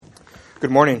Good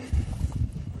morning.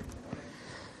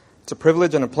 It's a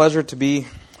privilege and a pleasure to be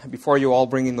before you all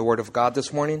bringing the Word of God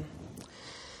this morning.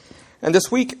 And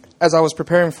this week, as I was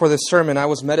preparing for this sermon, I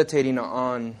was meditating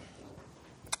on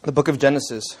the book of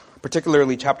Genesis,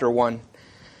 particularly chapter 1,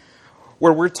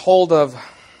 where we're told of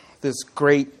this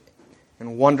great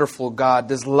and wonderful God,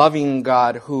 this loving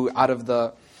God who out of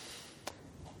the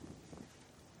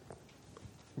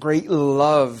great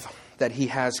love that He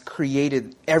has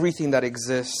created everything that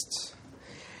exists.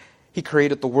 He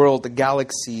created the world, the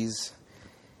galaxies,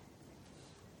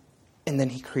 and then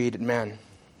He created man.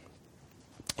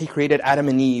 He created Adam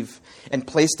and Eve and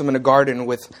placed them in a garden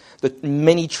with the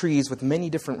many trees, with many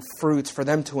different fruits for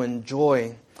them to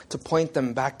enjoy, to point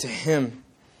them back to Him.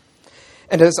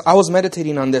 And as I was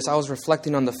meditating on this, I was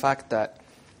reflecting on the fact that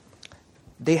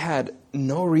they had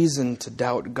no reason to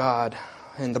doubt God.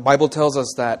 And the Bible tells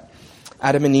us that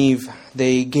Adam and Eve,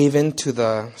 they gave in to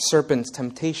the serpent's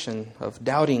temptation of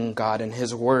doubting God and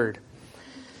His Word.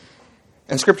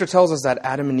 And Scripture tells us that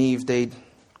Adam and Eve, they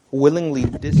willingly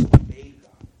disobeyed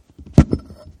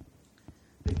God.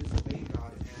 They disobeyed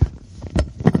God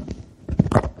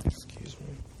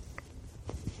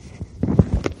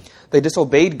They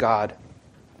disobeyed God.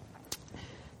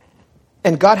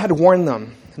 And God had warned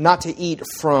them not to eat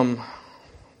from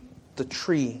the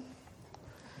tree.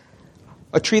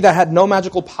 A tree that had no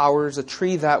magical powers, a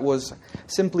tree that was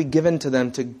simply given to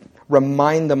them to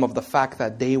remind them of the fact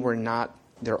that they were not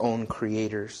their own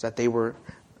creators, that they were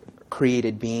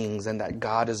created beings and that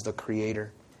God is the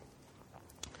creator.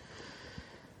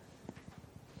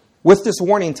 With this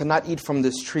warning to not eat from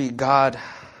this tree, God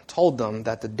told them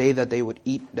that the day that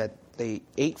they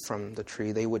ate from the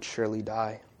tree, they would surely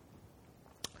die.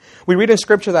 We read in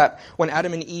Scripture that when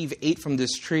Adam and Eve ate from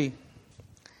this tree,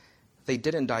 they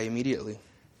didn't die immediately.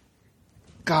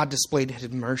 God displayed His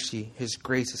mercy, His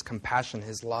grace, His compassion,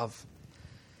 His love.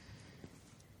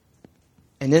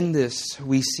 And in this,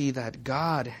 we see that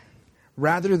God,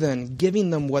 rather than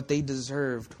giving them what they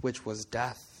deserved, which was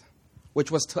death, which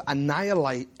was to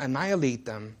annihilate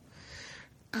them,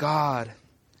 God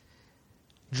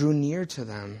drew near to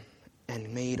them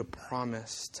and made a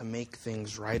promise to make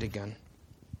things right again.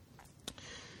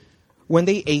 When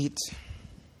they ate,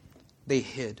 they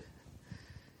hid.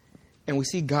 And we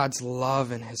see God's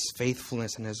love and His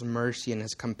faithfulness and His mercy and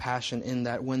His compassion in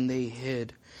that when they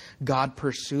hid, God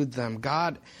pursued them.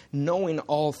 God, knowing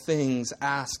all things,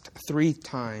 asked 3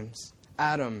 times,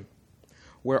 Adam,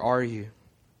 where are you?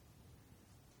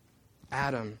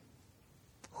 Adam,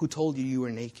 who told you you were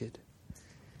naked?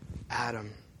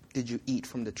 Adam, did you eat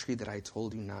from the tree that I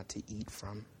told you not to eat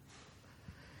from?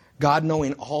 God,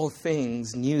 knowing all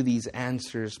things, knew these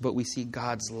answers, but we see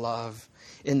God's love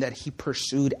in that He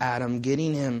pursued Adam,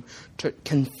 getting him to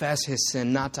confess his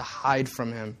sin, not to hide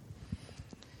from him.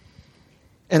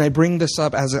 And I bring this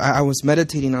up as I was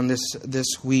meditating on this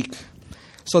week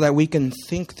so that we can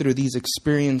think through these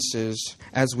experiences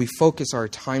as we focus our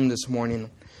time this morning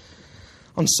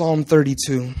on Psalm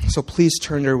 32. So please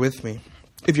turn there with me.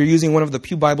 If you're using one of the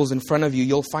pew Bibles in front of you,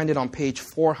 you'll find it on page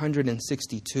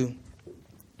 462.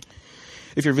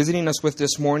 If you're visiting us with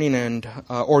this morning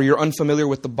or you're unfamiliar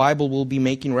with the Bible, we'll be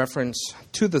making reference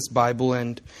to this Bible,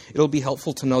 and it'll be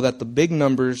helpful to know that the big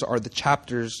numbers are the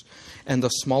chapters and the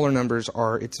smaller numbers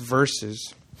are its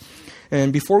verses.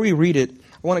 And before we read it,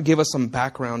 I want to give us some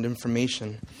background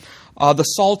information. The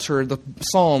Psalter, the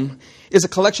Psalm, is a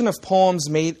collection of poems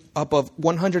made up of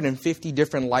 150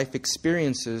 different life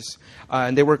experiences,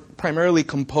 and they were primarily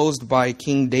composed by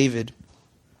King David.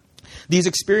 These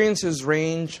experiences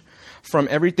range from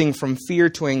everything from fear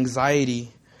to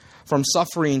anxiety, from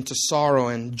suffering to sorrow,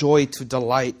 and joy to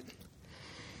delight.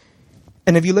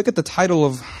 And if you look at the title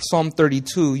of Psalm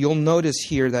 32, you'll notice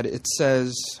here that it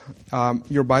says,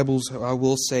 your Bibles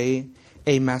will say,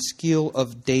 a maskil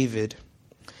of David.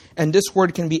 And this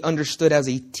word can be understood as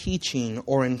a teaching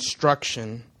or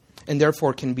instruction, and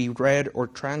therefore can be read or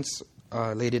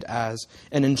translated as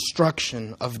an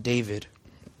instruction of David.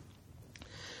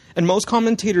 And most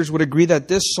commentators would agree that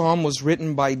this psalm was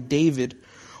written by David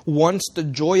once the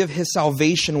joy of his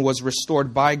salvation was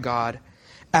restored by God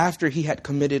after he had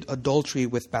committed adultery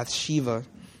with Bathsheba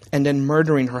and then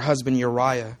murdering her husband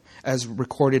Uriah, as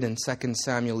recorded in 2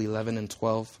 Samuel 11 and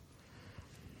 12.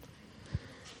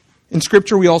 In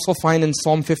Scripture, we also find in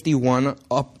Psalm 51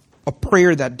 a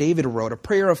prayer that David wrote, a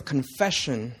prayer of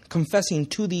confession, confessing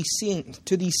to these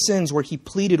sins where he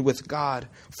pleaded with God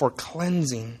for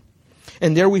cleansing.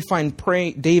 And there we find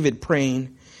David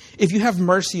praying, if you have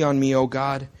mercy on me, O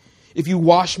God, if you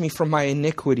wash me from my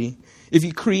iniquity, if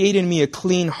you create in me a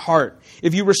clean heart,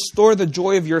 if you restore the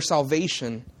joy of your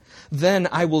salvation, Then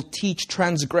I will teach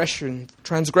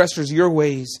transgressors your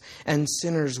ways, and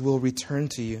sinners will return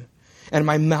to you, and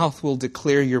my mouth will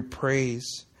declare your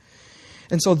praise.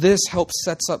 And so this helps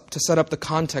set up the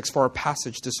context for our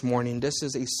passage this morning. This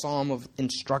is a psalm of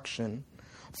instruction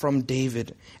from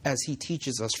David as he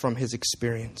teaches us from his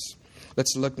experience.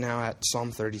 Let's look now at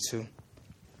Psalm 32.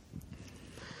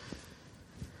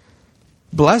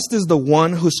 Blessed is the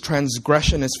one whose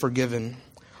transgression is forgiven,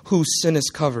 whose sin is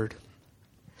covered.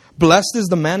 Blessed is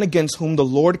the man against whom the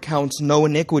Lord counts no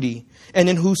iniquity, and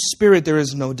in whose spirit there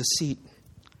is no deceit.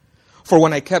 For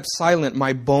when I kept silent,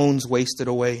 my bones wasted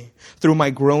away through my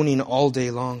groaning all day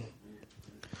long.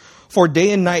 For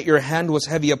day and night your hand was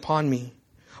heavy upon me.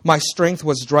 My strength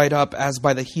was dried up as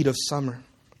by the heat of summer.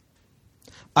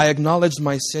 I acknowledged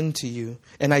my sin to you,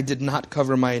 and I did not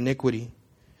cover my iniquity.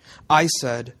 I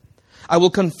said, I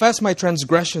will confess my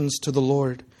transgressions to the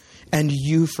Lord, and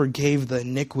you forgave the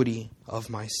iniquity of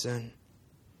my sin.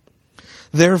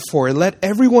 Therefore, let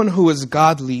everyone who is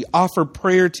godly offer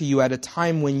prayer to you at a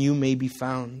time when you may be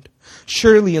found.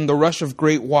 Surely in the rush of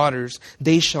great waters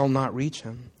they shall not reach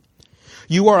him.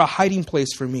 You are a hiding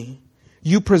place for me.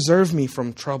 You preserve me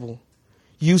from trouble.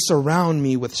 You surround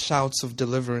me with shouts of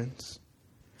deliverance.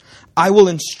 I will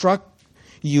instruct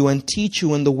you and teach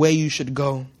you in the way you should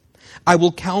go. I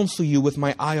will counsel you with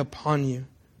my eye upon you.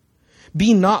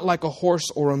 Be not like a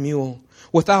horse or a mule,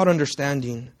 without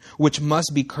understanding, which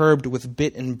must be curbed with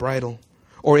bit and bridle,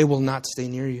 or it will not stay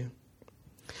near you.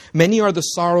 Many are the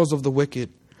sorrows of the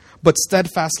wicked, but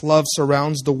steadfast love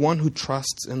surrounds the one who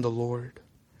trusts in the Lord.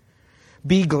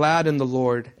 Be glad in the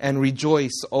Lord, and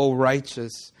rejoice, O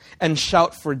righteous, and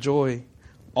shout for joy,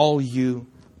 all you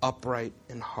upright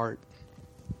in heart.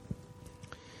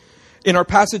 In our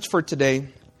passage for today,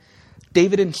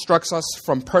 David instructs us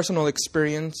from personal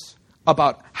experience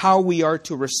about how we are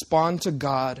to respond to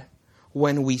God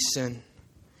when we sin.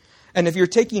 And if you're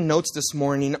taking notes this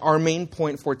morning, our main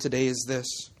point for today is this.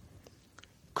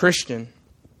 Christian,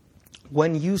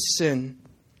 when you sin,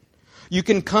 you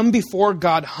can come before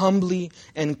God humbly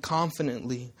and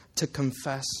confidently to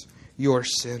confess your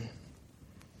sin.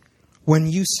 When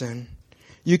you sin,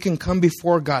 you can come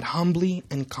before God humbly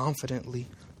and confidently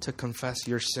to confess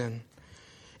your sin.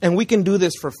 And we can do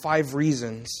this for 5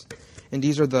 reasons. And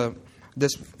these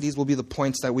will be the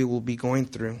points that we will be going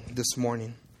through this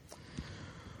morning.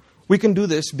 We can do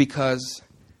this because,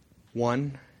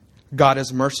 1, God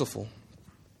is merciful.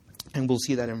 And we'll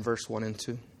see that in verse 1 and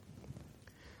 2.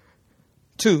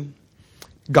 2,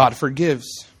 God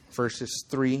forgives, verses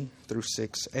 3 through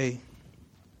 6a.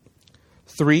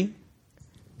 3,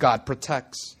 God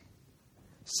protects,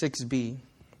 6b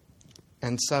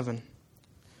and 7.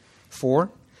 4,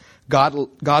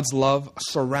 God's love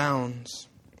surrounds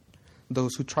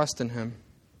those who trust in him,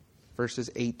 verses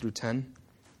 8 through 10.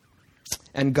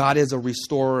 And God is a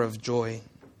restorer of joy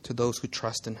to those who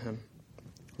trust in him,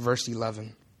 verse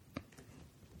 11.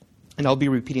 And I'll be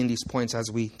repeating these points as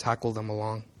we tackle them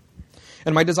along.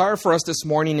 And my desire for us this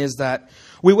morning is that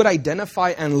we would identify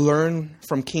and learn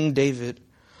from King David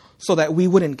so that we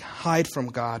wouldn't hide from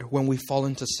God when we fall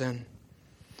into sin.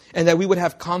 And that we would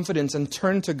have confidence and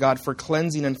turn to God for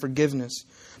cleansing and forgiveness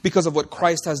because of what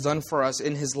Christ has done for us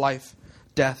in his life,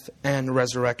 death, and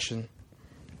resurrection.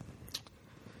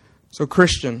 So,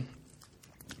 Christian,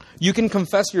 you can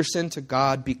confess your sin to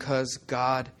God because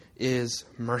God is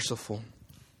merciful.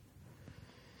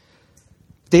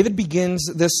 David begins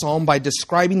this psalm by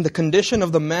describing the condition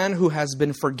of the man who has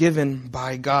been forgiven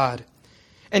by God.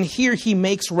 And here he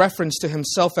makes reference to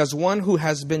himself as one who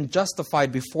has been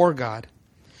justified before God.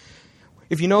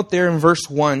 If you note there in verse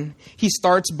 1, he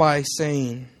starts by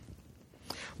saying,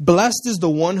 Blessed is the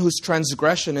one whose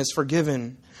transgression is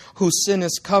forgiven, whose sin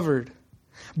is covered.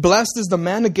 Blessed is the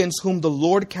man against whom the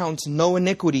Lord counts no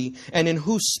iniquity, and in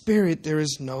whose spirit there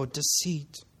is no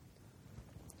deceit.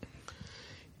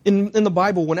 In the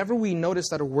Bible, whenever we notice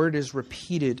that a word is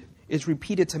repeated, it's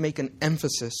repeated to make an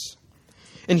emphasis.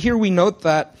 And here we note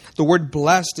that the word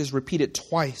blessed is repeated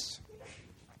twice.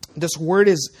 This word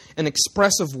is an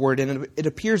expressive word, and it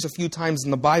appears a few times in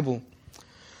the Bible.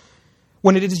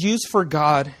 When it is used for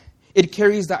God, it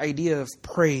carries the idea of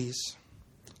praise.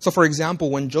 So, for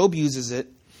example, when Job uses it,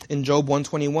 in Job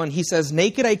 121, he says,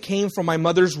 Naked I came from my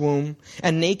mother's womb,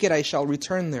 and naked I shall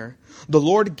return there. The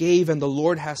Lord gave, and the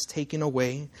Lord has taken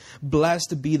away.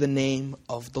 Blessed be the name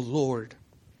of the Lord.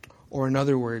 Or in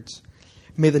other words,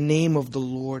 may the name of the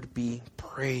Lord be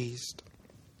praised.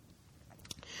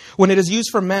 When it is used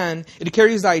for man, it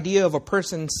carries the idea of a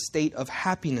person's state of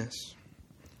happiness.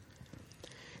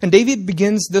 And David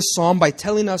begins this psalm by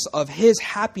telling us of his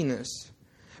happiness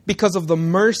because of the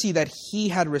mercy that he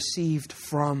had received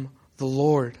from the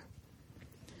Lord.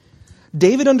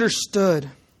 David understood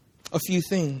a few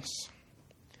things.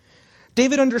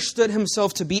 David understood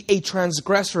himself to be a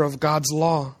transgressor of God's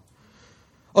law,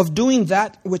 of doing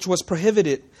that which was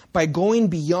prohibited by going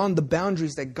beyond the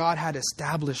boundaries that God had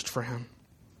established for him.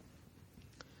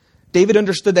 David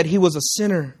understood that he was a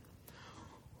sinner,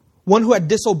 one who had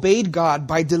disobeyed God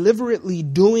by deliberately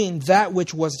doing that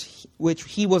which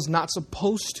he was not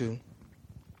supposed to.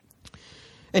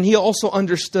 And he also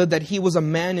understood that he was a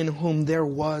man in whom there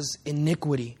was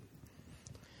iniquity,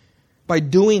 by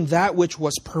doing that which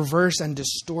was perverse and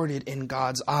distorted in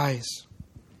God's eyes.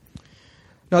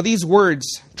 Now these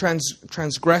words,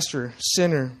 transgressor,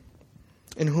 sinner,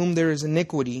 in whom there is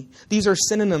iniquity, these are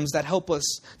synonyms that help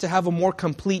us to have a more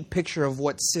complete picture of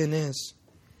what sin is.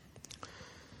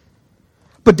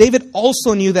 But David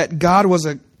also knew that God was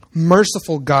a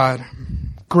merciful God,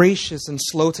 gracious and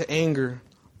slow to anger,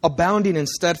 abounding in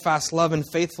steadfast love and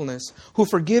faithfulness, who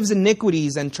forgives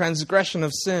iniquities and transgression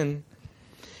of sin.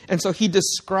 And so he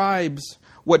describes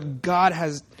what God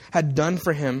had done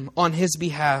for him on his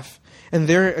behalf. And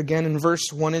there again in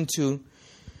verse 1 and 2,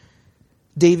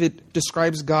 David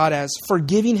describes God as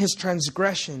forgiving his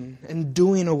transgression and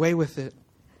doing away with it,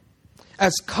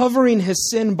 as covering his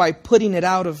sin by putting it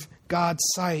out of God's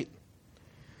sight.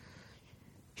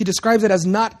 He describes it as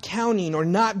not counting or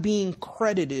not being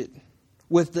credited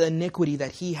with the iniquity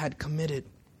that he had committed.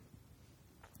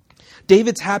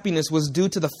 David's happiness was due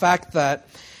to the fact that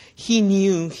he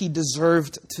knew he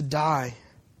deserved to die.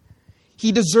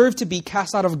 He deserved to be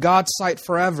cast out of God's sight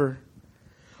forever.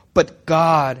 But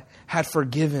God had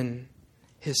forgiven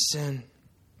his sin.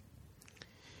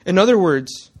 In other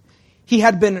words, he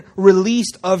had been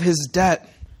released of his debt.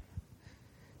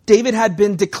 David had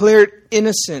been declared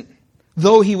innocent,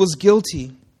 though he was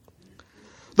guilty.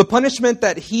 The punishment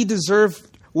that he deserved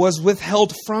was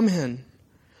withheld from him.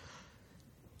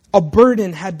 A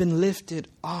burden had been lifted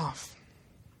off.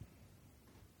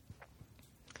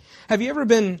 Have you ever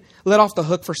been let off the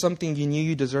hook for something you knew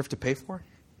you deserved to pay for?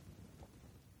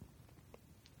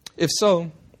 If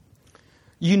so,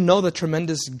 you know the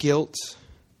tremendous guilt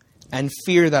and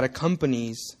fear that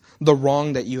accompanies the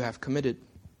wrong that you have committed.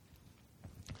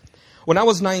 When I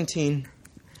was 19,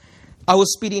 I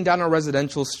was speeding down a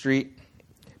residential street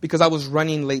because I was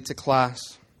running late to class.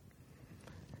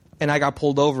 And I got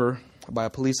pulled over by a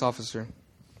police officer.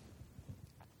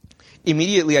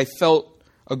 Immediately, I felt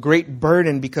a great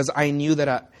burden because I knew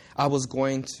that I was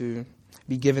going to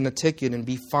be given a ticket and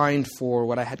be fined for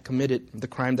what I had committed, the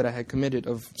crime that I had committed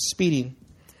of speeding.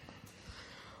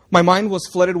 My mind was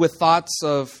flooded with thoughts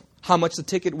of how much the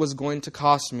ticket was going to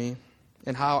cost me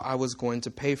and how I was going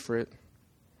to pay for it.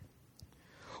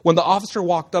 When the officer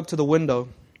walked up to the window,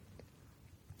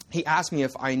 he asked me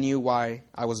if I knew why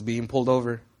I was being pulled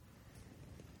over.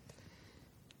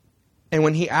 And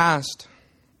when he asked,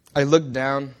 I looked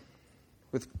down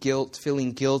with guilt,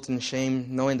 feeling guilt and shame,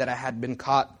 knowing that I had been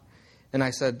caught. And I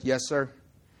said, yes, sir.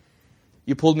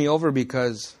 You pulled me over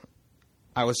because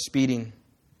I was speeding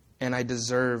and I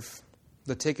deserve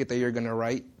the ticket that you're going to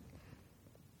write.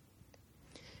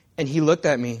 And he looked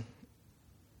at me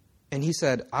and he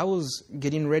said, I was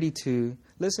getting ready to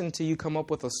listen to you come up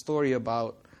with a story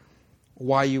about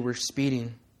why you were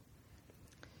speeding.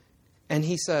 And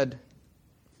he said,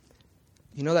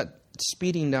 you know that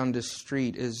speeding down the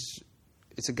street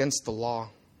it's against the law.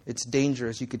 It's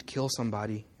dangerous. You could kill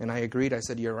somebody. And I agreed. I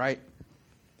said, you're right.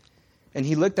 And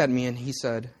he looked at me and he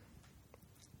said,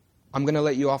 I'm going to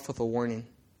let you off with a warning.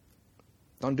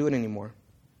 Don't do it anymore.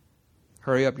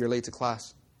 Hurry up. You're late to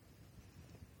class.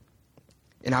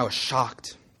 And I was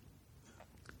shocked.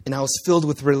 And I was filled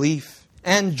with relief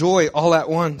and joy all at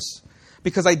once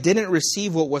because I didn't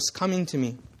receive what was coming to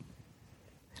me.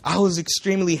 I was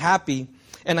extremely happy.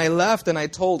 And I left and I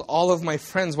told all of my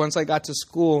friends once I got to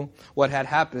school what had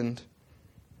happened.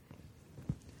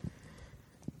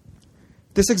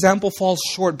 This example falls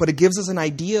short, but it gives us an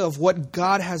idea of what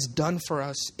God has done for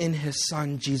us in His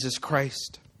Son, Jesus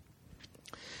Christ.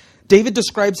 David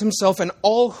describes himself and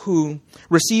all who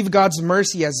receive God's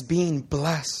mercy as being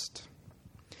blessed.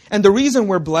 And the reason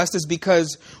we're blessed is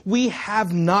because we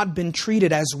have not been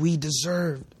treated as we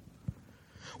deserved.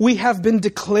 We have been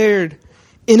declared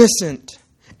innocent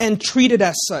and treated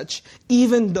as such,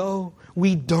 even though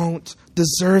we don't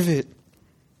deserve it.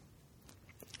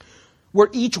 Where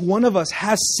each one of us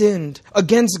has sinned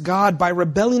against God by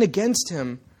rebelling against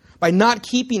Him, by not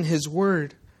keeping His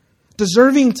word,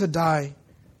 deserving to die,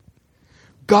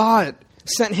 God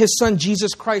sent His Son,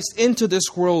 Jesus Christ, into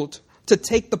this world to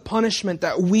take the punishment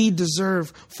that we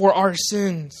deserve for our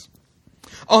sins.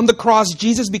 On the cross,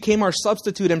 Jesus became our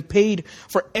substitute and paid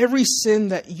for every sin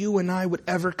that you and I would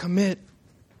ever commit.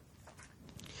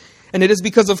 And it is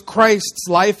because of Christ's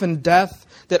life and death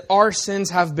that our sins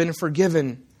have been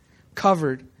forgiven,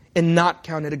 covered, and not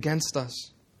counted against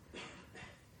us.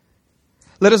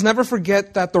 Let us never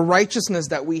forget that the righteousness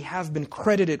that we have been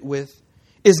credited with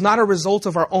is not a result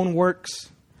of our own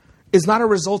works, is not a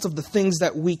result of the things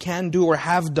that we can do or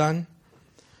have done,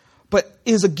 but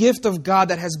is a gift of God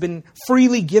that has been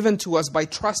freely given to us by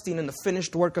trusting in the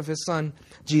finished work of His Son,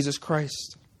 Jesus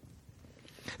Christ.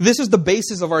 This is the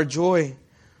basis of our joy,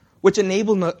 which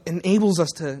enables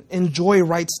us to enjoy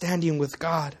right standing with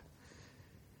God.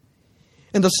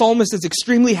 And the psalmist is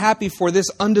extremely happy for this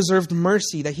undeserved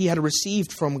mercy that he had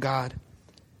received from God.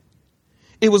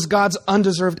 It was God's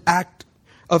undeserved act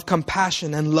of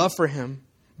compassion and love for him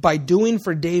by doing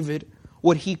for David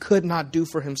what he could not do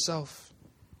for himself,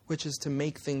 which is to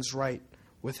make things right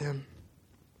with him.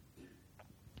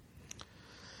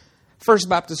 First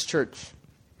Baptist Church,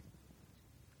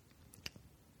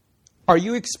 are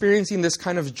you experiencing this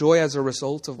kind of joy as a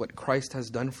result of what Christ has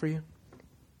done for you?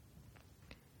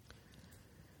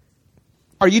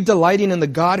 Are you delighting in the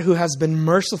God who has been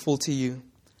merciful to you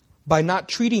by not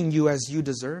treating you as you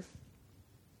deserve?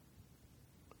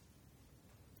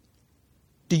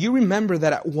 Do you remember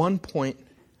that at one point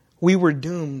we were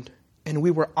doomed and we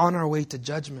were on our way to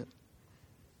judgment?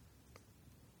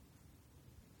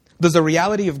 Does the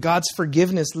reality of God's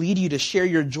forgiveness lead you to share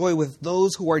your joy with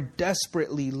those who are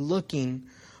desperately looking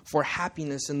for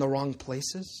happiness in the wrong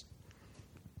places?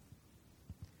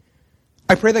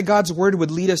 I pray that God's word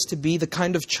would lead us to be the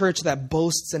kind of church that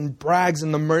boasts and brags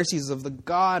in the mercies of the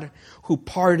God who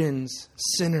pardons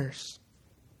sinners.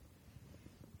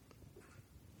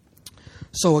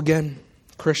 So again,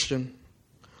 Christian,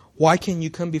 why can you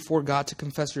come before God to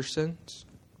confess your sins?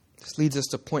 This leads us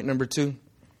to point number 2.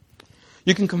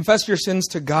 You can confess your sins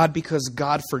to God because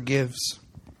God forgives.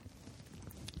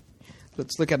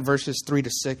 Let's look at verses 3 to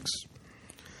 6.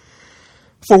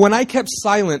 For when I kept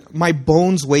silent, my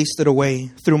bones wasted away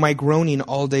through my groaning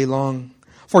all day long.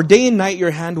 For day and night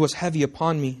your hand was heavy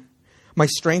upon me. My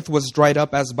strength was dried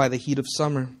up as by the heat of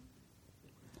summer.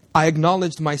 I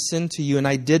acknowledged my sin to you, and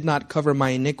I did not cover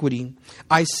my iniquity.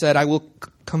 I said, I will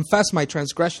confess my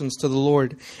transgressions to the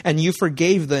Lord, and you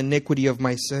forgave the iniquity of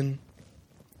my sin.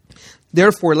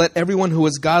 Therefore, let everyone who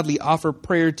is godly offer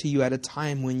prayer to you at a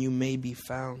time when you may be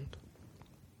found.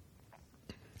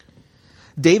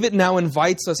 David now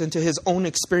invites us into his own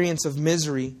experience of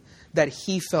misery that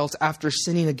he felt after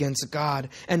sinning against God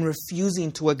and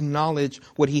refusing to acknowledge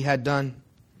what he had done.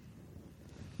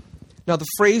 Now, the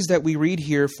phrase that we read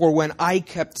here, for when I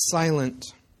kept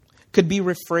silent, could be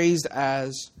rephrased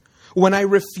as when I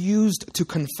refused to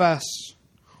confess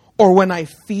or when I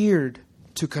feared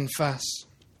to confess.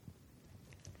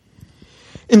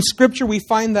 In Scripture, we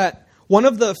find that one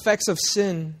of the effects of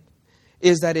sin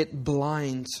is that it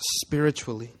blinds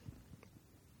spiritually.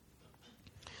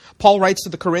 Paul writes to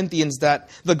the Corinthians that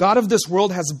the God of this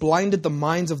world has blinded the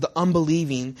minds of the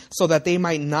unbelieving so that they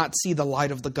might not see the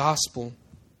light of the gospel.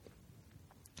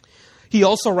 He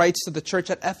also writes to the church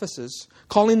at Ephesus,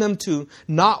 calling them to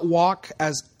not walk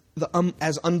as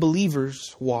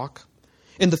unbelievers walk,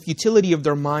 in the futility of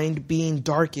their mind being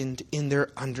darkened in their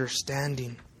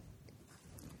understanding.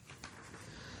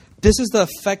 This is the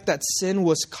effect that sin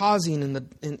was causing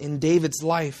in David's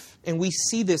life. And we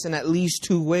see this in at least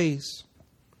 2 ways.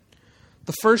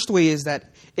 The first way is that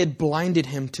it blinded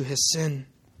him to his sin.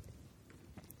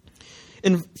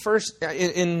 In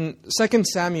 2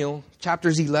 Samuel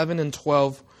chapters 11 and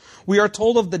 12, we are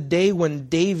told of the day when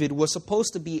David was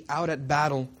supposed to be out at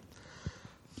battle,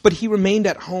 but he remained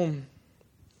at home.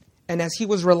 And as he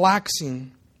was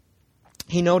relaxing,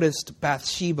 he noticed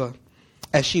Bathsheba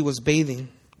as she was bathing.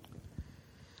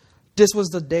 This was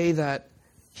the day that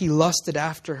he lusted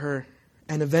after her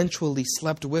and eventually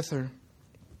slept with her.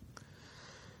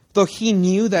 Though he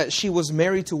knew that she was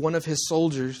married to one of his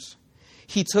soldiers,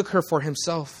 he took her for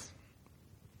himself.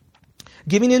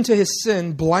 Giving into his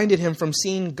sin blinded him from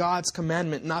seeing God's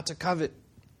commandment not to covet,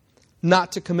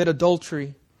 not to commit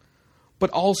adultery, but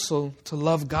also to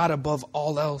love God above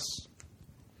all else.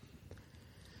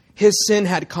 His sin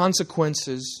had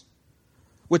consequences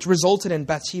which resulted in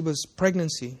Bathsheba's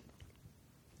pregnancy.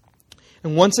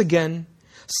 And once again,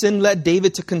 sin led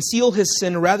David to conceal his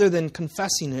sin rather than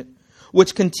confessing it,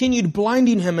 which continued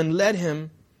blinding him and led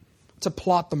him to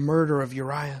plot the murder of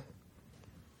Uriah.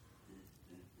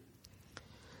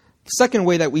 The second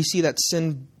way that we see that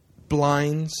sin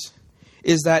blinds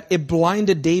is that it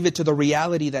blinded David to the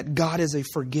reality that God is a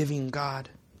forgiving God.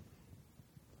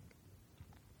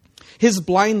 His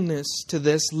blindness to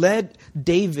this led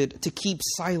David to keep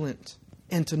silent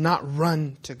and to not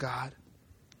run to God.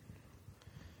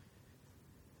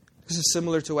 This is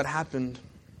similar to what happened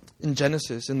in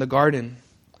Genesis, in the garden,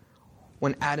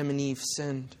 when Adam and Eve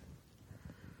sinned.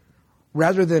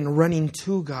 Rather than running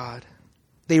to God,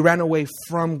 they ran away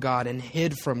from God and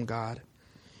hid from God.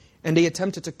 And they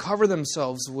attempted to cover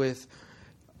themselves with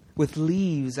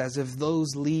leaves, as if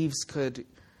those leaves could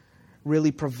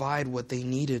really provide what they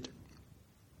needed.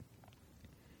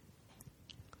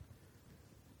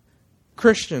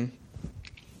 Christian,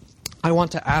 I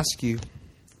want to ask you,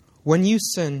 when you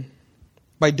sin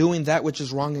by doing that which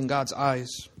is wrong in God's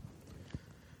eyes,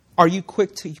 are you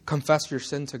quick to confess your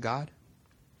sin to God?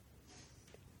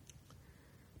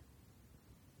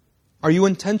 Are you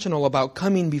intentional about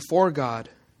coming before God,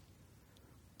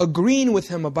 agreeing with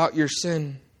Him about your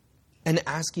sin, and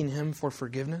asking Him for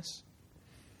forgiveness?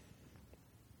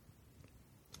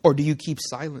 Or do you keep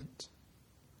silent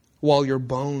while your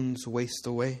bones waste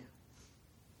away?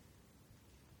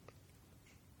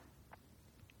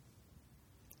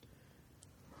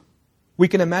 We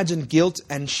can imagine guilt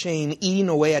and shame eating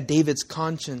away at David's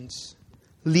conscience,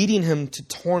 leading him to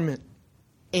torment,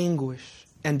 anguish,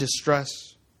 and distress,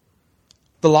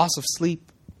 the loss of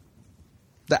sleep,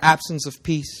 the absence of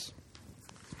peace,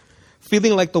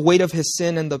 feeling like the weight of his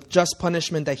sin and the just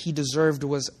punishment that he deserved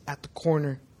was at the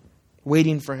corner,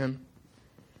 waiting for him,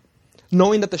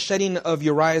 knowing that the shedding of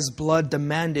Uriah's blood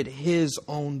demanded his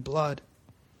own blood.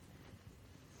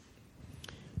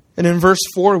 And in verse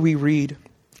 4 we read,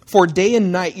 "For day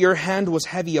and night your hand was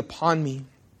heavy upon me.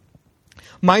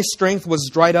 My strength was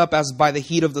dried up as by the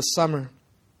heat of the summer."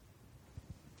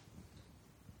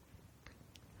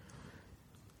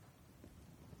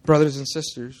 Brothers and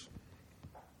sisters,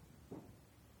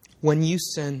 when you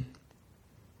sin,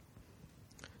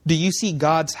 do you see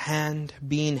God's hand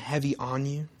being heavy on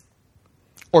you?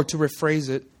 Or to rephrase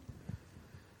it,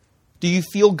 do you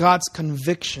feel God's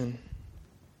conviction?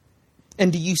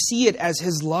 And do you see it as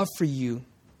His love for you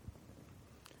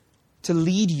to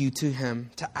lead you to Him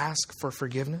to ask for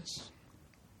forgiveness?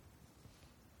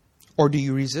 Or do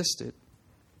you resist it,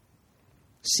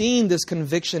 seeing this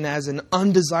conviction as an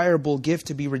undesirable gift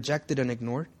to be rejected and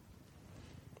ignored?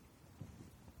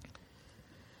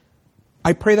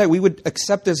 I pray that we would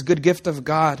accept this good gift of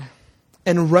God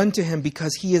and run to Him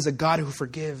because He is a God who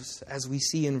forgives, as we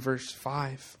see in verse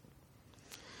 5.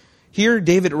 Here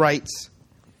David writes,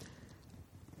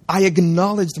 "I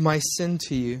acknowledged my sin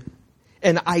to you,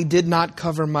 and I did not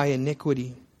cover my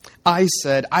iniquity. I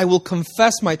said, I will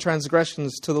confess my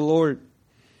transgressions to the Lord,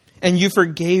 and you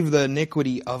forgave the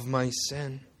iniquity of my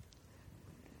sin."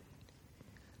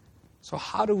 So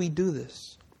how do we do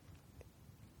this?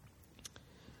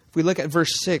 If we look at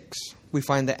verse 6, we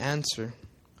find the answer.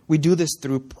 We do this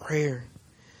through prayer.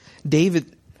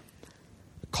 David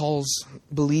calls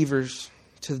believers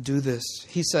to do this.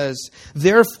 He says,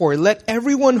 "Therefore, let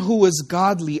everyone who is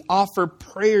godly offer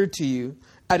prayer to you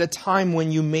at a time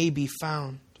when you may be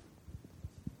found."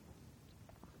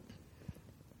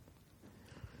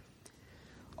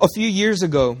 A few years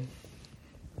ago,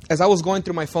 as I was going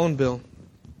through my cell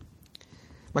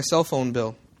phone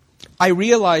bill, I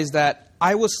realized that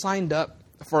I was signed up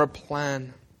for a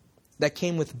plan that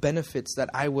came with benefits that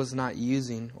I was not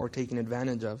using or taking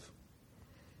advantage of.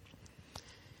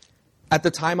 At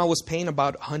the time, I was paying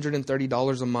about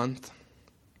 $130 a month.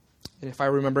 And if I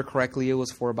remember correctly, it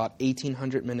was for about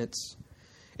 1,800 minutes.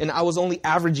 And I was only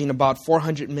averaging about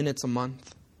 400 minutes a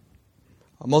month.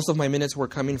 Most of my minutes were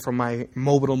coming from my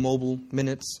mobile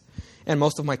minutes. And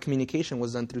most of my communication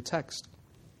was done through text.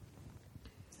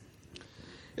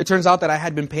 It turns out that I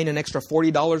had been paying an extra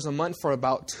 $40 a month for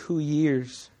about 2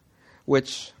 years,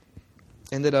 which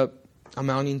ended up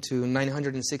amounting to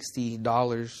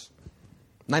 $960.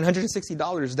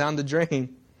 $960 down the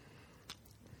drain.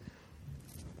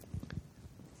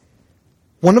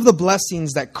 One of the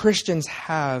blessings that Christians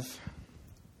have,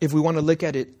 if we want to look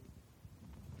at it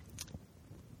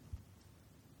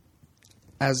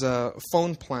as a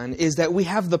phone plan, is that we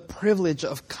have the privilege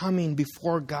of coming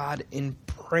before God in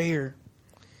prayer.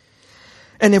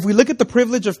 And if we look at the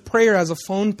privilege of prayer as a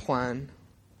phone plan,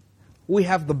 we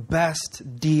have the best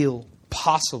deal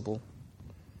possible.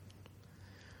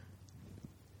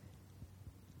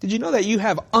 Did you know that you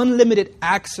have unlimited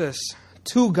access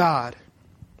to God,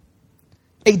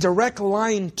 a direct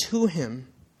line to Him,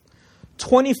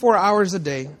 24 hours a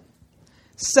day,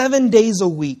 7 days a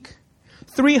week,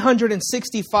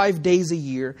 365 days a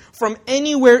year, from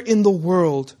anywhere in the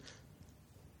world,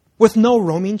 with no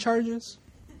roaming charges,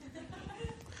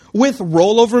 with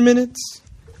rollover minutes?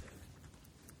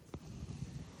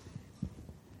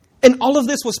 And all of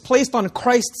this was placed on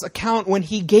Christ's account when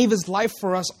he gave his life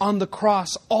for us on the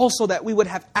cross, also that we would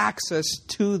have access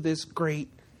to this great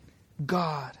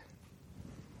God.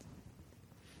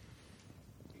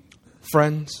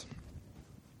 Friends,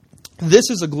 this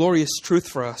is a glorious truth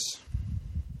for us.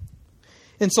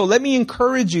 And so let me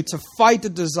encourage you to fight the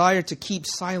desire to keep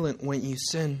silent when you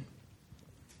sin.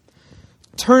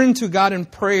 Turn to God in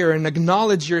prayer and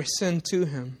acknowledge your sin to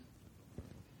Him.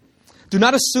 Do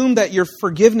not assume that your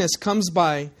forgiveness comes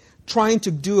by trying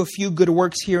to do a few good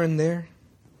works here and there.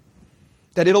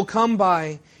 That it'll come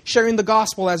by sharing the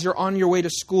gospel as you're on your way to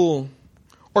school,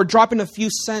 or dropping a few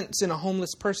cents in a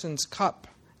homeless person's cup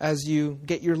as you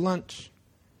get your lunch,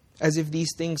 as if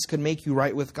these things could make you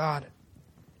right with God.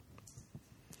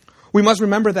 We must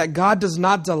remember that God does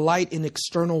not delight in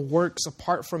external works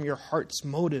apart from your heart's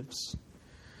motives.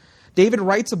 David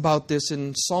writes about this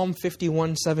in Psalm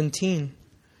 51:17.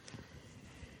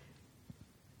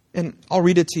 And I'll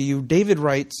read it to you. David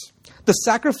writes, "The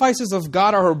sacrifices of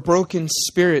God are a broken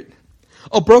spirit.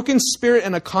 A broken spirit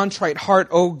and a contrite heart,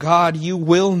 O God, you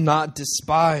will not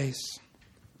despise."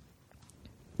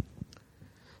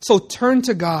 So turn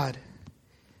to God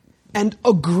and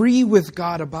agree with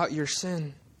God about your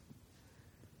sin.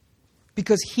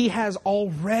 Because He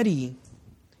already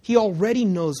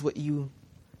knows what you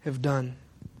have done.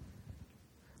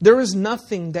 There is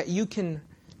nothing that you can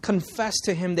confess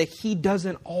to Him that He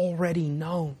doesn't already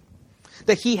know.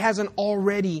 That He hasn't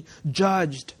already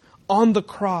judged on the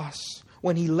cross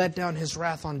when He let down His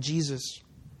wrath on Jesus.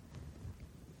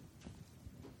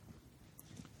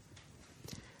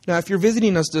 Now, if you're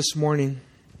visiting us this morning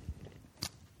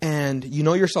and you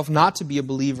know yourself not to be a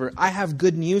believer, I have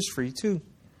good news for you too.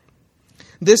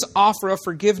 This offer of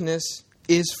forgiveness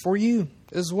is for you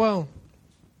as well.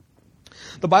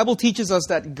 The Bible teaches us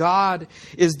that God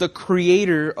is the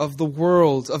creator of the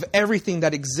world, of everything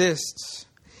that exists,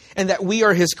 and that we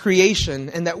are His creation,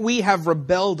 and that we have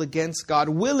rebelled against God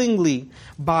willingly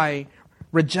by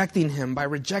rejecting Him, by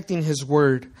rejecting His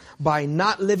word, by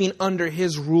not living under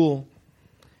His rule,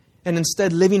 and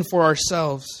instead living for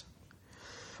ourselves.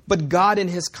 But God in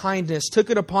His kindness took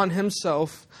it upon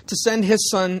Himself to send His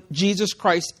Son, Jesus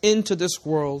Christ, into this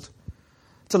world,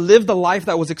 to live the life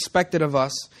that was expected of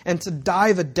us, and to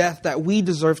die the death that we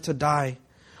deserve to die.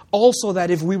 Also that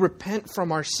if we repent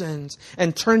from our sins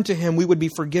and turn to Him, we would be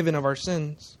forgiven of our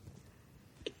sins.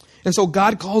 And so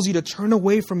God calls you to turn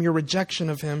away from your rejection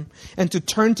of Him and to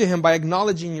turn to Him by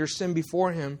acknowledging your sin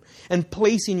before Him and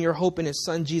placing your hope in His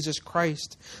Son, Jesus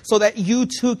Christ, so that you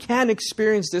too can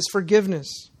experience this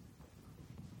forgiveness.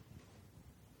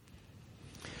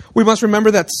 We must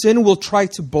remember that sin will try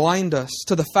to blind us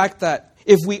to the fact that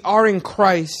if we are in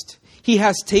Christ, He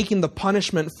has taken the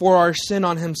punishment for our sin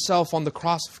on Himself on the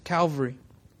cross of Calvary.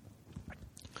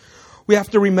 We have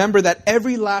to remember that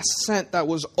every last cent that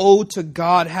was owed to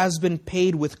God has been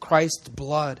paid with Christ's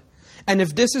blood. And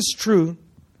if this is true,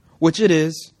 which it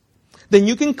is, then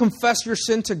you can confess your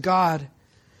sin to God,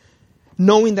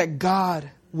 knowing that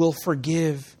God will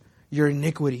forgive your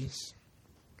iniquities.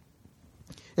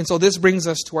 And so this brings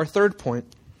us to our third point.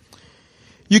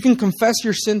 You can confess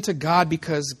your sin to God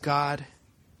because God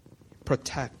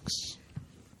protects.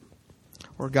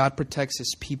 Or God protects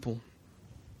His people.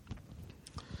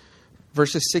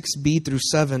 Verses 6b through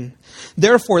 7.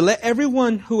 "Therefore, let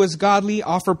everyone who is godly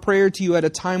offer prayer to you at a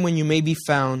time when you may be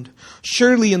found.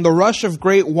 Surely in the rush of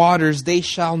great waters they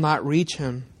shall not reach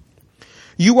him.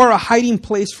 You are a hiding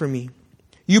place for me.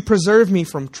 You preserve me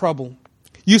from trouble.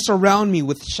 You surround me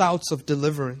with shouts of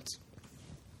deliverance."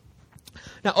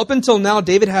 Now, up until now,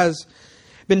 David has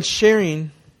been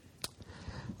sharing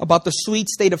about the sweet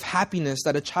state of happiness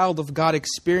that a child of God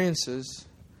experiences.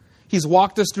 He's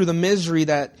walked us through the misery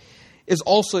that is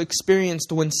also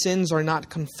experienced when sins are not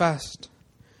confessed.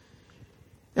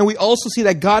 And we also see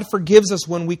that God forgives us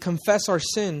when we confess our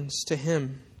sins to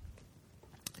Him.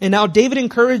 And now David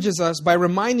encourages us by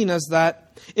reminding us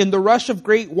that in the rush of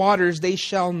great waters they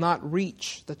shall not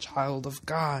reach the child of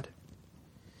God.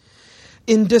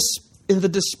 In the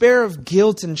despair of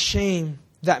guilt and shame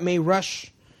that may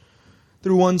rush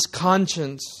through one's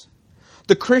conscience,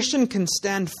 the Christian can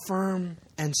stand firm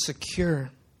and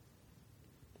secure.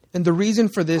 And the reason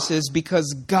for this is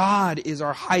because God is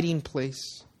our hiding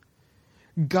place.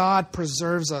 God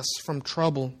preserves us from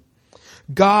trouble.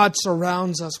 God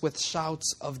surrounds us with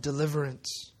shouts of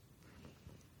deliverance.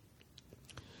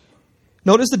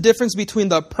 Notice the difference between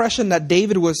the oppression that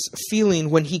David was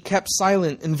feeling when he kept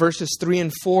silent in verses 3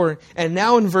 and 4, and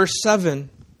now in verse 7,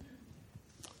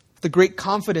 the great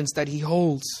confidence that he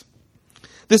holds.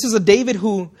 This is a David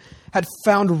who had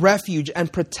found refuge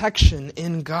and protection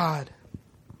in God.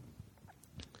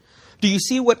 Do you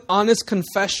see what honest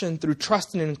confession through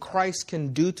trusting in Christ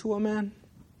can do to a man?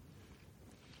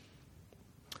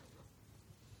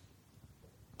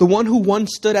 The one who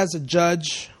once stood as a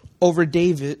judge over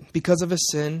David because of his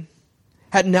sin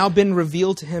had now been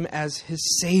revealed to him as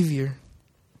his Savior.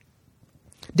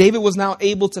 David was now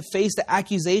able to face the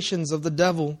accusations of the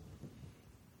devil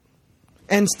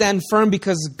and stand firm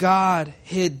because God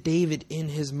hid David in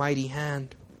his mighty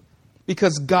hand.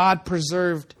 Because God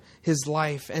preserved his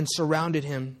life and surrounded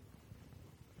him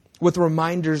with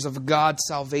reminders of God's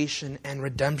salvation and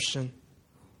redemption.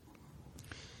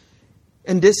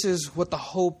 And this is what the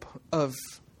hope of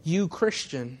you,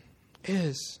 Christian,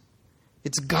 is.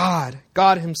 It's God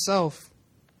Himself.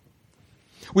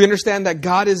 We understand that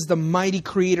God is the mighty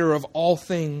creator of all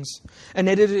things, and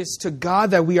that it is to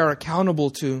God that we are accountable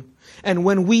to. And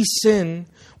when we sin,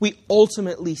 we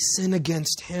ultimately sin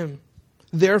against Him.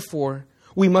 Therefore,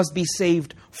 we must be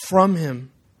saved from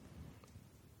Him.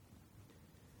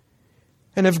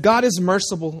 And if God is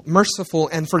merciful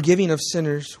and forgiving of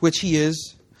sinners, which He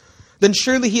is, then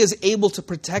surely He is able to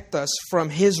protect us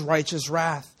from His righteous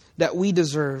wrath that we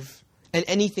deserve and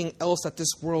anything else that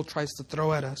this world tries to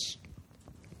throw at us.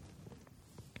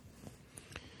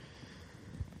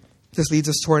 This leads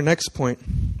us to our next point.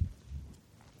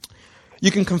 You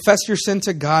can confess your sin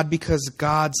to God because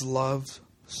God's love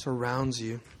surrounds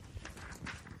you.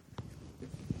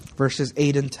 Verses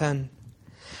 8 and 10.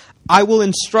 I will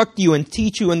instruct you and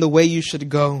teach you in the way you should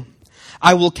go.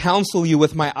 I will counsel you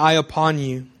with my eye upon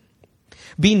you.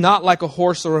 Be not like a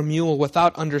horse or a mule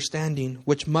without understanding,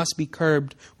 which must be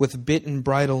curbed with bit and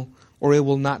bridle, or it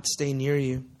will not stay near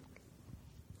you.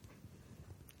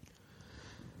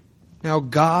 Now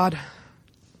God,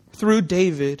 through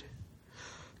David,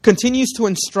 continues to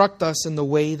instruct us in the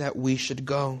way that we should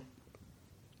go.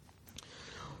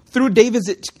 Through David's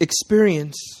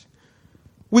experience,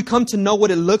 we come to know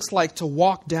what it looks like to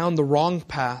walk down the wrong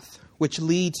path, which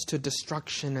leads to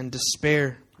destruction and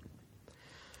despair.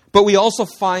 But we also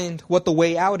find what the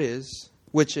way out is,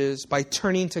 which is by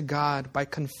turning to God, by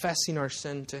confessing our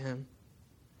sin to Him.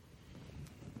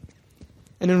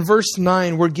 And in verse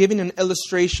 9, we're given an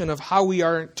illustration of how we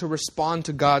are to respond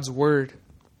to God's word.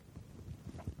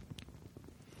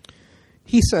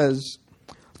 He says,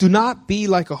 Do not be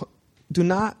not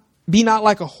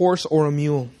like a horse or a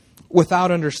mule,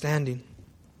 without understanding,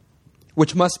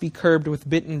 which must be curbed with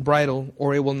bit and bridle,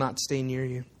 or it will not stay near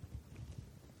you.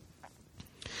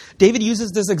 David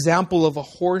uses this example of a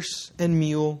horse and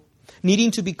mule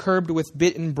needing to be curbed with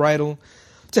bit and bridle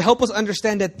to help us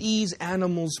understand that these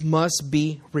animals must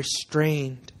be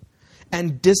restrained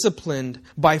and disciplined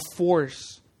by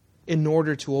force in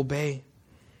order to obey.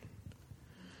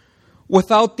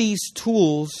 Without these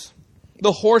tools,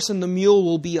 the horse and the mule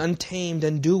will be untamed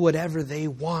and do whatever they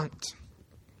want.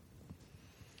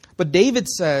 But David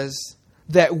says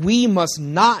that we must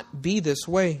not be this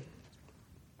way.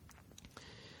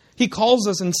 He calls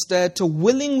us instead to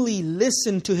willingly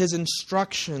listen to His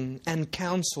instruction and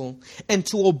counsel and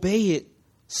to obey it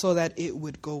so that it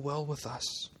would go well with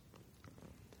us.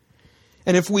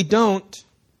 And if we don't,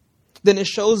 then it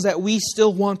shows that we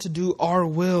still want to do our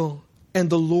will,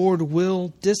 and the Lord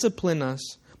will discipline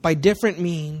us by different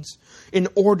means in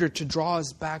order to draw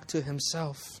us back to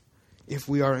Himself if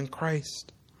we are in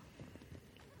Christ.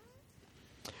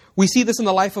 We see this in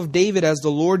the life of David as the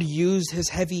Lord used His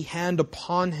heavy hand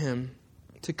upon him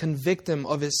to convict him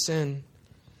of his sin,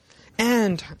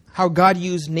 and how God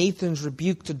used Nathan's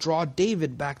rebuke to draw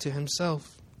David back to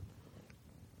Himself.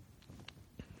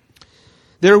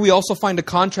 There we also find a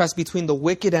contrast between the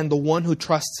wicked and the one who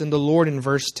trusts in the Lord in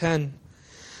verse 10.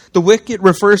 The wicked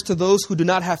refers to those who do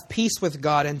not have peace with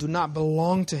God and do not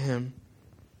belong to Him.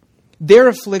 Their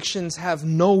afflictions have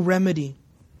no remedy.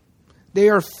 They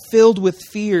are filled with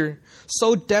fear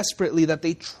so desperately that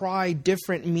they try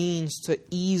different means to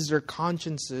ease their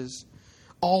consciences,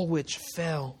 all which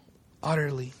fail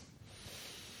utterly.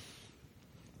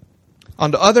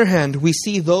 On the other hand, we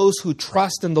see those who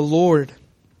trust in the Lord.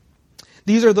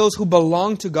 These are those who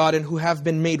belong to God and who have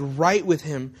been made right with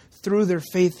Him through their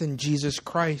faith in Jesus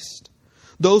Christ.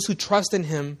 Those who trust in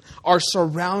Him are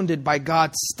surrounded by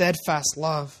God's steadfast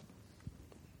love,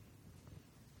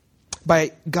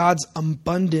 by God's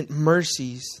abundant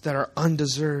mercies that are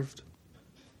undeserved.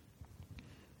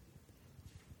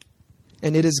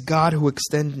 And it is God who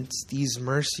extends these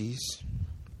mercies.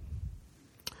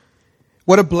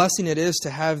 What a blessing it is to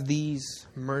have these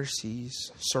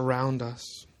mercies surround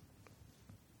us.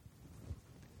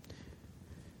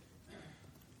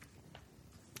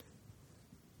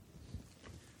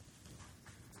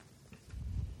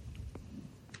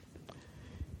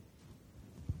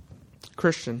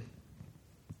 Christian,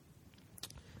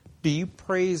 Do you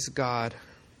praise God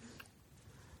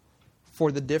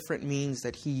for the different means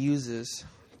that He uses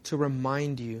to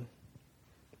remind you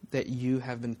that you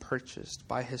have been purchased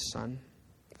by His Son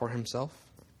for Himself?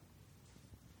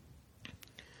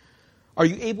 Are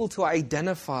you able to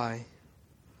identify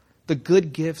the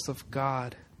good gifts of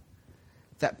God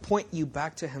that point you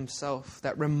back to Himself,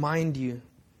 that remind you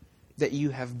that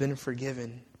you have been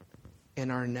forgiven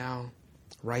and are now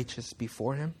righteous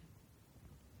before Him?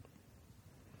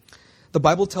 The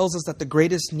Bible tells us that the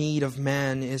greatest need of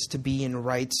man is to be in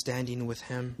right standing with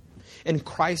Him. And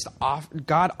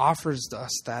God offers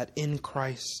us that in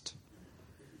Christ.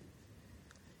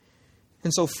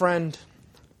 And so, friend,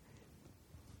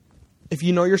 if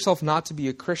you know yourself not to be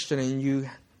a Christian and you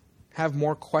have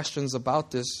more questions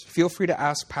about this, feel free to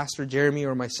ask Pastor Jeremy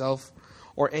or myself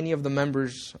or any of the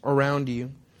members around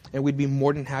you, and we'd be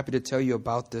more than happy to tell you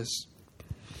about this.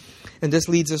 And this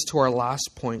leads us to our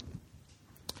last point.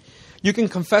 You can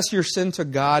confess your sin to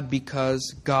God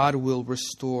because God will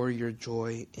restore your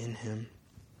joy in Him.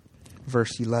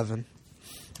 Verse 11.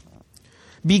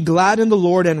 Be glad in the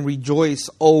Lord and rejoice,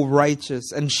 O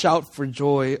righteous, and shout for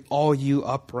joy, all you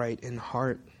upright in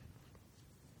heart.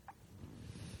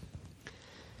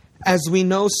 As we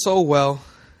know so well,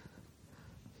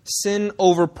 sin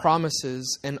overpromises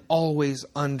and always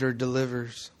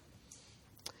underdelivers.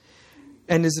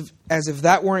 And as if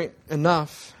that weren't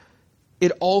enough,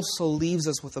 it also leaves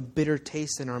us with a bitter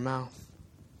taste in our mouth.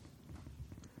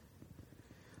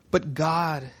 But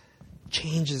God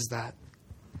changes that.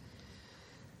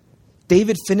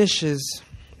 David finishes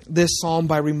this psalm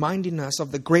by reminding us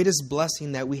of the greatest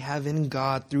blessing that we have in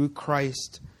God through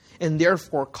Christ, and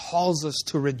therefore calls us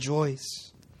to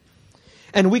rejoice.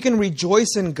 And we can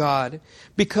rejoice in God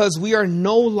because we are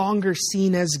no longer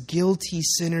seen as guilty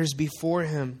sinners before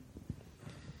Him.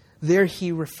 There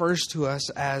He refers to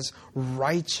us as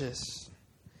righteous.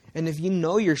 And if you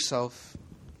know yourself,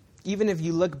 even if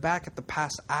you look back at the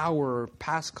past hour or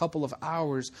past couple of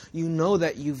hours, you know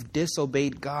that you've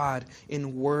disobeyed God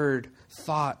in word,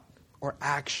 thought, or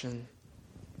action.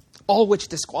 All which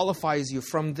disqualifies you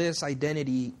from this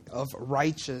identity of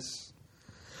righteous.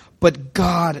 But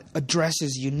God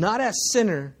addresses you not as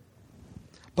sinner,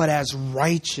 but as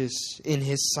righteous in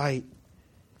His sight.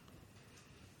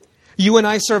 You and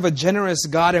I serve a generous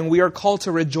God, and we are called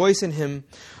to rejoice in Him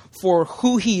for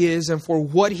who He is and for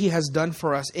what He has done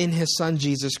for us in His Son,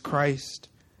 Jesus Christ.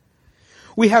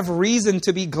 We have reason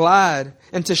to be glad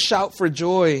and to shout for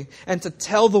joy and to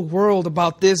tell the world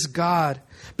about this God,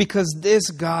 because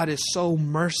this God is so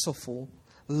merciful,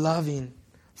 loving,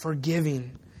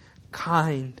 forgiving,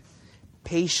 kind,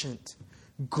 patient,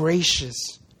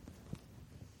 gracious,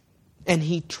 and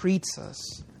He treats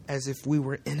us as if we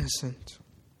were innocent.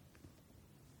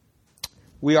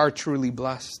 We are truly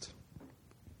blessed.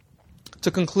 To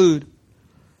conclude,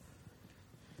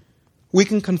 we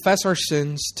can confess our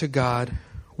sins to God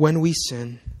when we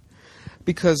sin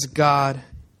because God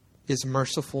is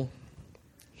merciful.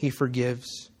 He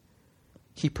forgives.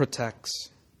 He protects.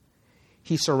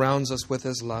 He surrounds us with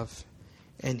His love,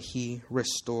 and He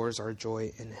restores our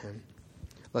joy in Him.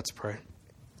 Let's pray.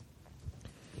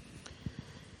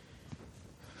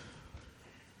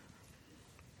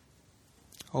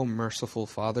 Oh, merciful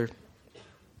Father,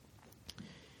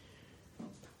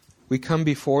 we come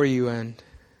before You and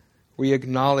we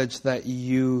acknowledge that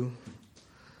You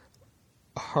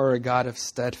are a God of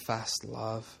steadfast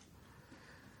love.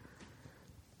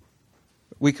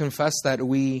 We confess that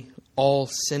we all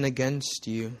sin against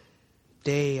You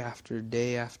day after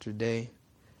day after day.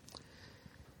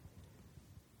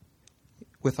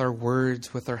 With our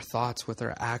words, with our thoughts, with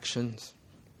our actions.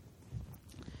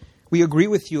 We agree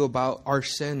with You about our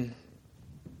sin,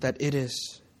 that it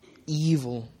is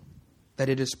evil, that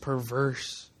it is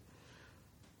perverse.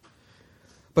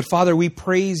 But Father, we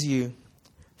praise You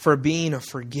for being a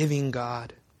forgiving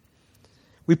God.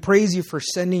 We praise You for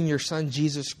sending Your Son,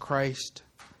 Jesus Christ,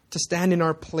 to stand in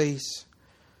our place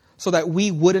so that we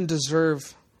wouldn't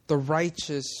deserve the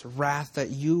righteous wrath that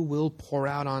You will pour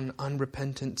out on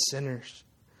unrepentant sinners.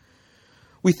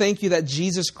 We thank You that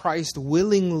Jesus Christ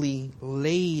willingly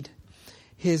laid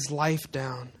His life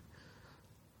down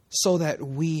so that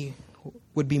we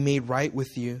would be made right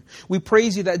with You. We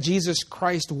praise You that Jesus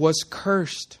Christ was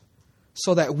cursed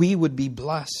so that we would be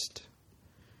blessed.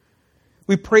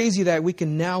 We praise You that we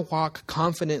can now walk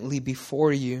confidently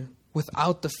before You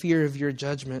without the fear of Your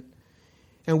judgment.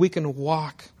 And we can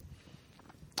walk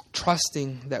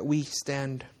trusting that we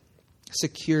stand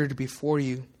secured before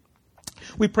You.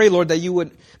 We pray, Lord, that You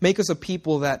would make us a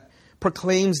people that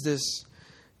proclaims this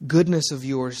goodness of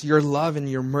Yours, Your love and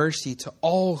Your mercy to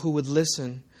all who would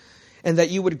listen. And that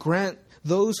you would grant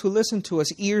those who listen to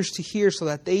us ears to hear so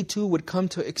that they too would come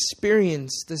to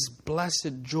experience this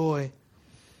blessed joy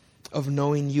of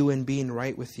knowing you and being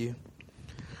right with you.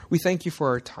 We thank you for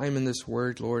our time in this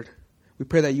word, Lord. We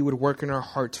pray that you would work in our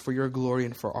hearts for your glory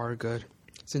and for our good.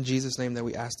 It's in Jesus' name that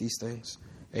we ask these things.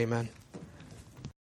 Amen.